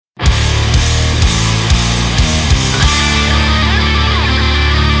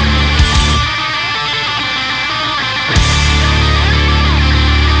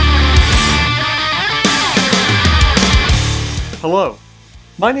Hello,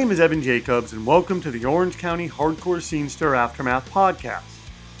 my name is Evan Jacobs and welcome to the Orange County Hardcore Scenester Aftermath podcast.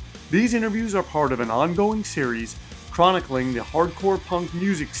 These interviews are part of an ongoing series chronicling the hardcore punk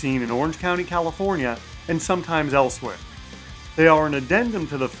music scene in Orange County, California, and sometimes elsewhere. They are an addendum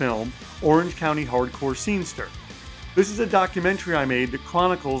to the film Orange County Hardcore Scenester. This is a documentary I made that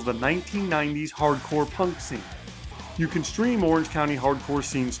chronicles the 1990s hardcore punk scene. You can stream Orange County Hardcore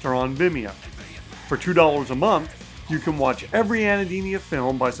Scenester on Vimeo. For $2 a month, you can watch every Anademia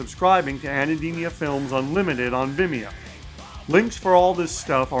film by subscribing to Anademia Films Unlimited on Vimeo. Links for all this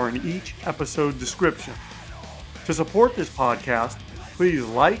stuff are in each episode description. To support this podcast, please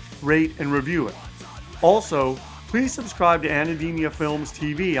like, rate, and review it. Also, please subscribe to Anademia Films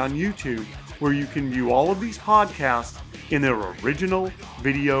TV on YouTube, where you can view all of these podcasts in their original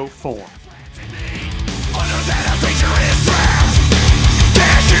video form.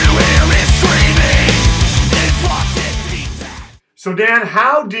 So Dan,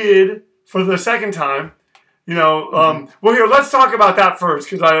 how did, for the second time, well here, let's talk about that first,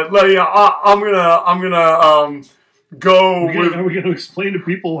 because I'm gonna go with. Are we gonna explain to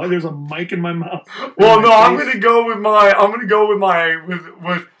people why there's a mic in my mouth? Well, no, I'm gonna go with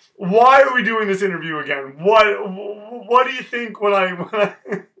why are we doing this interview again? What do you think when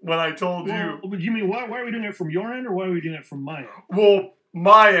I told you? But you mean why are we doing it from your end, or why are we doing it from my end? Well,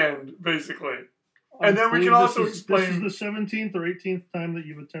 my end, basically. And then we can also explain. This is the 17th or 18th time that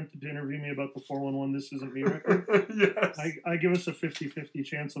you've attempted to interview me about the 411 This Isn't Me record. Yes. I give us a 50-50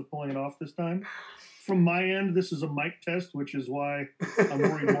 chance of pulling it off this time. From my end, this is a mic test, which is why I'm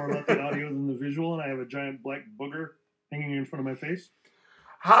worried more about the audio than the visual, and I have a giant black booger hanging in front of my face.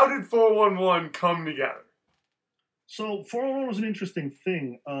 How did 411 come together? So 411 was an interesting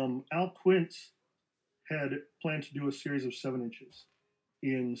thing. Al Quint had planned to do a series of 7 inches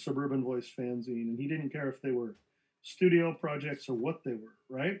in Suburban Voice fanzine, and he didn't care if they were studio projects or what they were,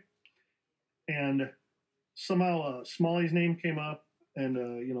 right? And somehow Smalley's name came up, and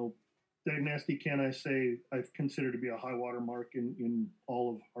Dag Nasty Can I Say I've considered to be a high water mark in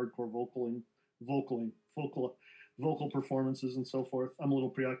all of hardcore vocal performances and so forth. I'm a little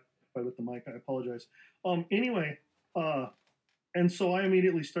preoccupied with the mic, I apologize. And so I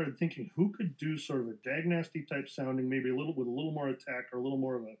immediately started thinking, who could do sort of a Dag Nasty type sounding, maybe with a little more attack or a little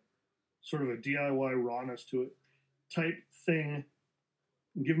more of a sort of a DIY rawness to it type thing,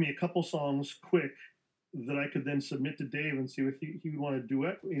 and give me a couple songs quick that I could then submit to Dave and see if he would want to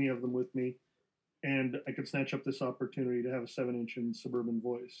duet any of them with me, and I could snatch up this opportunity to have a 7-inch in Suburban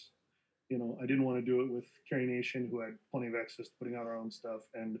Voice. I didn't want to do it with Carrie Nation, who had plenty of access to putting out our own stuff,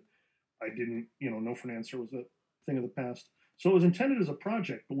 and I didn't, No for an Answer was a thing of the past. So it was intended as a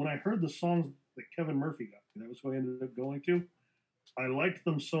project, but when I heard the songs that Kevin Murphy got, that was who I ended up going to, I liked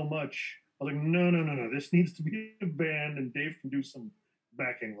them so much. I was like, no, this needs to be a band, and Dave can do some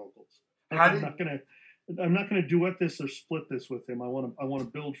backing vocals. I'm not gonna duet this or split this with him. I want to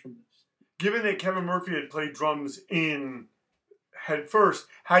build from this. Given that Kevin Murphy had played drums in Head First,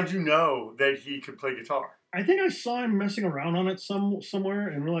 how'd you know that he could play guitar? I think I saw him messing around on it somewhere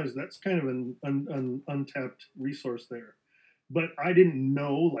and realized that's kind of an untapped resource there. But I didn't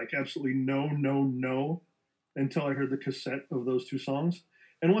know, like absolutely no, until I heard the cassette of those 2 songs.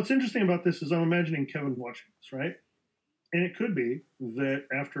 And what's interesting about this is I'm imagining Kevin watching this, right? And it could be that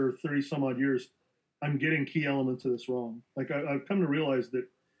after 30 some odd years, I'm getting key elements of this wrong. Like I've come to realize that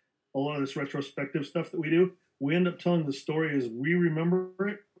a lot of this retrospective stuff that we do, we end up telling the story as we remember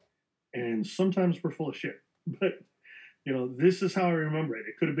it, and sometimes we're full of shit. But, this is how I remember it.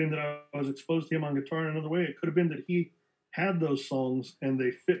 It could have been that I was exposed to him on guitar in another way. It could have been that he had those songs and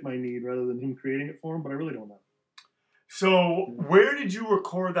they fit my need rather than him creating it for him, but I really don't know. So where did you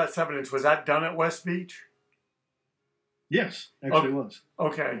record that 7-inch? Was that done at West Beach? Yes, actually it was.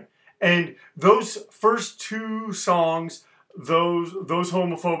 Okay. And those first 2 songs, those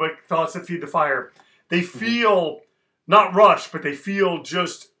homophobic Thoughts That Feed the Fire, they feel not rushed, but they feel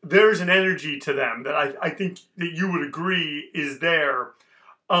just, there's an energy to them that I think that you would agree is there.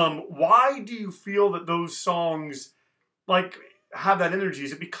 Why do you feel that those songs have that energy?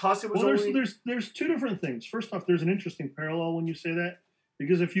 Is it because it was there's 2 different things. First off, there's an interesting parallel when you say that,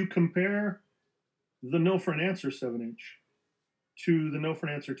 because if you compare the No for an Answer 7-inch to the No for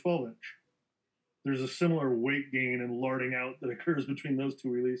an Answer 12-inch, there's a similar weight gain and larding out that occurs between those 2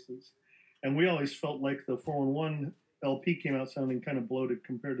 releases. And we always felt like the 411 LP came out sounding kind of bloated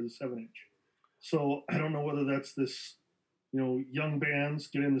compared to the 7-inch. So I don't know whether that's this, young bands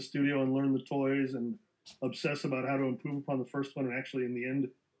get in the studio and learn the toys and obsess about how to improve upon the first one, and actually in the end,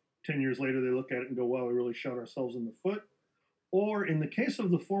 10 years later, they look at it and go, wow, we really shot ourselves in the foot. Or in the case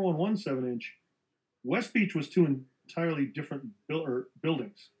of the 411 7-inch, West Beach was too entirely different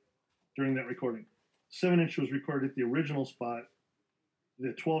buildings during that recording. 7-inch was recorded at the original spot.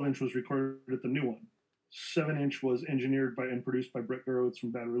 The 12-inch was recorded at the new one. 7-inch was engineered by and produced by Brett Gurewitz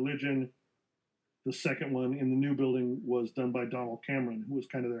from Bad Religion. The second one in the new building was done by Donald Cameron, who was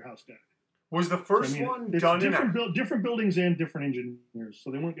kind of their house guy. Was the first one done different buildings and different engineers,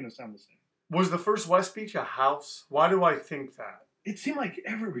 so they weren't going to sound the same. Was the first West Beach a house? Why do I think that? It seemed like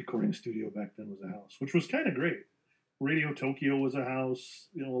every recording studio back then was a house, which was kind of great. Radio Tokyo was a house.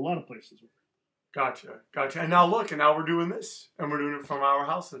 A lot of places were. Gotcha. And now look, and now we're doing this, and we're doing it from our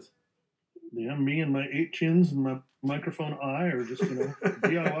houses. Yeah, me and my 8 chins and my microphone eye are just,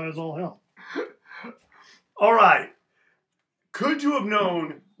 DIY as all hell. All right. Could you have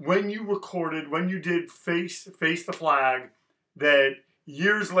known when you recorded, when you did Face the Flag, that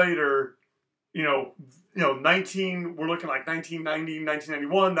years later, we're looking like 1990,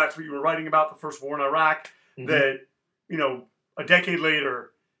 1991, that's what you were writing about, the first war in Iraq, that, a decade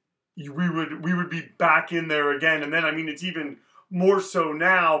later, we would be back in there again. And then, it's even more so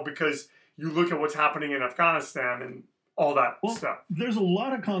now because you look at what's happening in Afghanistan and all that stuff. There's a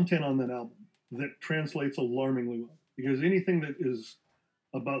lot of content on that album that translates alarmingly well, because anything that is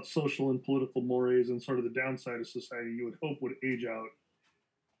about social and political mores and sort of the downside of society, you would hope would age out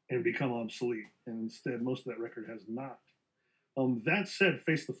and become obsolete. And instead, most of that record has not. That said,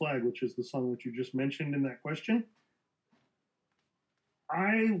 Face the Flag, which is the song that you just mentioned in that question,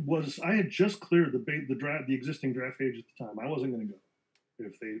 I had just cleared the existing draft age at the time. I wasn't going to go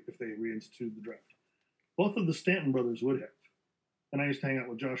if they reinstituted the draft. Both of the Stanton brothers would have. And I used to hang out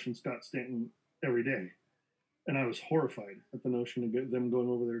with Josh and Scott Stanton every day. And I was horrified at the notion of them going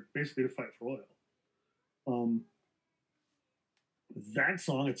over there basically to fight for oil. That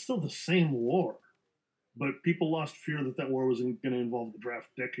song, it's still the same war, but people lost fear that war was going to involve the draft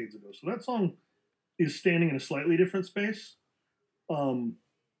decades ago. So that song is standing in a slightly different space.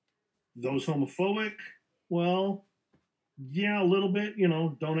 Those homophobic, well, yeah, a little bit,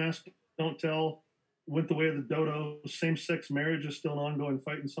 don't ask, don't tell, went the way of the dodo. Same-sex marriage is still an ongoing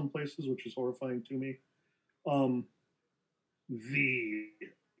fight in some places, which is horrifying to me. The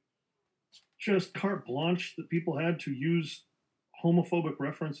just carte blanche that people had to use homophobic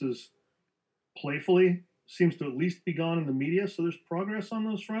references playfully seems to at least be gone in the media. So there's progress on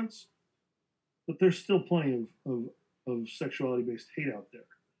those fronts, but there's still plenty of sexuality-based hate out there.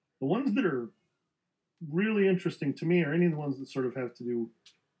 The ones that are really interesting to me are any of the ones that sort of have to do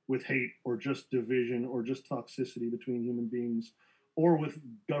with hate or just division or just toxicity between human beings or with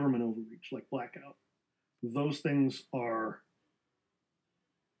government overreach, like Blackout. Those things are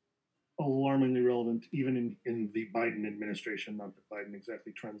alarmingly relevant, even in the Biden administration. Not that Biden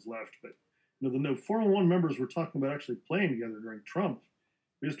exactly trends left, but the 401 members were talking about actually playing together during Trump,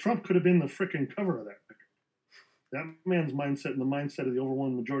 because Trump could have been the frickin' cover of that record. That man's mindset and the mindset of the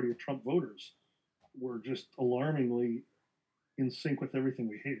overwhelming majority of Trump voters were just alarmingly in sync with everything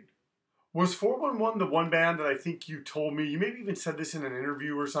we hated. Was 411 the one band that I think you told me, you maybe even said this in an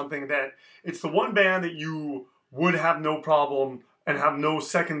interview or something, that it's the one band that you would have no problem and have no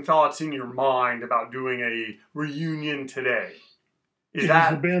second thoughts in your mind about doing a reunion today? It's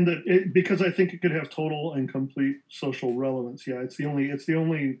the band that, because I think it could have total and complete social relevance. Yeah, it's the only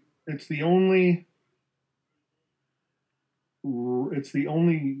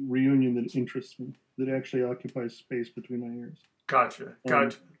reunion that interests me, that actually occupies space between my ears. Gotcha.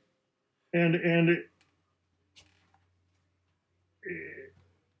 And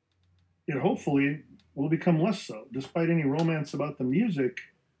it hopefully will become less so. Despite any romance about the music,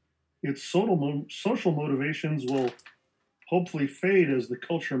 its social motivations will hopefully fade as the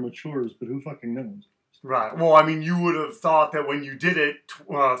culture matures, but who fucking knows? Right. Well, you would have thought that when you did it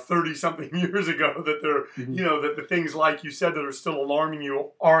 30-something years ago that that the things, like you said, that are still alarming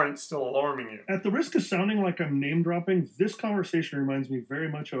you aren't still alarming you. At the risk of sounding like I'm name dropping, this conversation reminds me very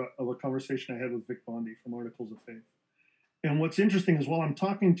much of a conversation I had with Vic Bondi from Articles of Faith. And what's interesting is while I'm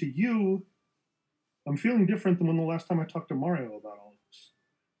talking to you, I'm feeling different than when the last time I talked to Mario about all this,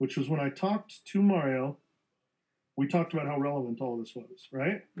 which was when I talked to Mario. We talked about how relevant all this was,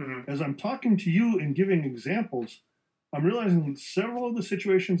 right? Mm-hmm. As I'm talking to you and giving examples, I'm realizing that several of the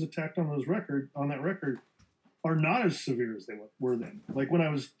situations attacked on that record are not as severe as they were then. Like when I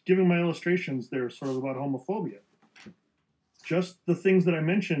was giving my illustrations, they're sort of about homophobia. Just the things that I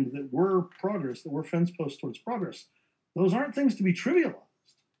mentioned that were progress, that were fence posts towards progress, those aren't things to be trivialized.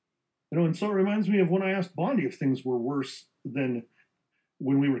 And so it reminds me of when I asked Bondi if things were worse than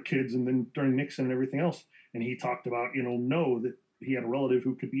when we were kids and then during Nixon and everything else. And he talked about, that he had a relative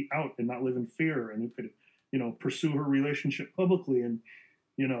who could be out and not live in fear and who could, pursue her relationship publicly. And,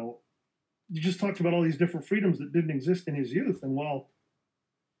 you just talked about all these different freedoms that didn't exist in his youth. And while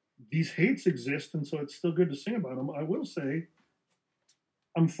these hates exist, and so it's still good to sing about them, I will say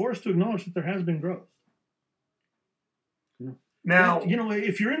I'm forced to acknowledge that there has been growth. Now,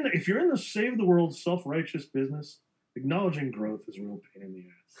 if you're in the save the world self-righteous business, acknowledging growth is a real pain in the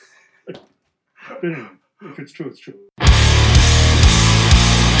ass. But anyway, if it's true, it's true.